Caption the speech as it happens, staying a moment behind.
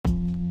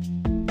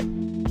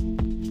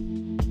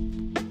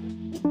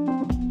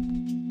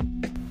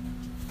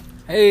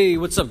Hey,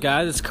 what's up,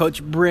 guys? It's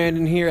Coach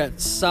Brandon here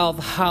at South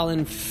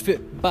Holland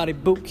Fit Body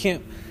Boot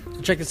Camp.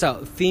 So check this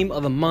out. The theme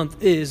of the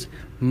month is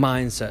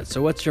mindset.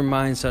 So what's your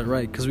mindset,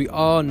 right? Because we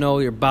all know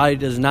your body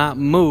does not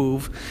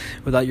move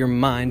without your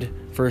mind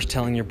first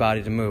telling your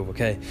body to move,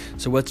 okay?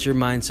 So what's your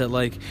mindset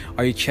like?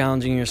 Are you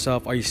challenging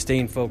yourself? Are you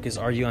staying focused?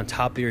 Are you on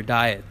top of your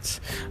diet?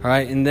 All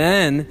right, and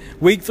then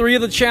week 3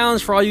 of the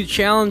challenge for all you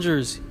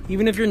challengers.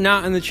 Even if you're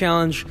not in the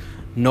challenge,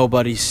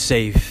 nobody's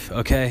safe,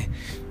 okay?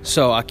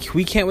 So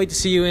we can't wait to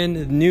see you in.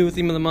 The new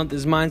theme of the month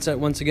is mindset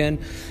once again.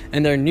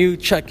 And our new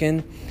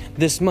check-in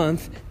this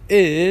month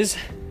is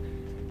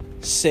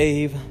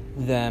save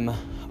them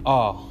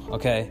all,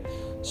 okay?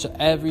 So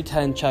every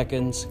 10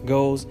 check-ins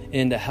goes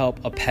in to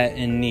help a pet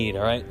in need,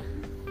 all right?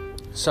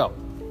 So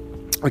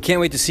we can't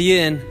wait to see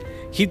you in.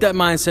 Keep that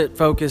mindset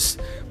focused.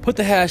 Put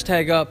the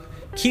hashtag up.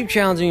 Keep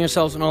challenging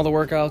yourselves in all the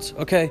workouts,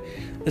 okay?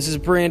 This is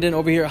Brandon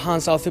over here at Han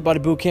South Fit Body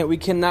Boot Camp. We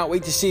cannot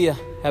wait to see you.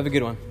 Have a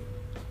good one.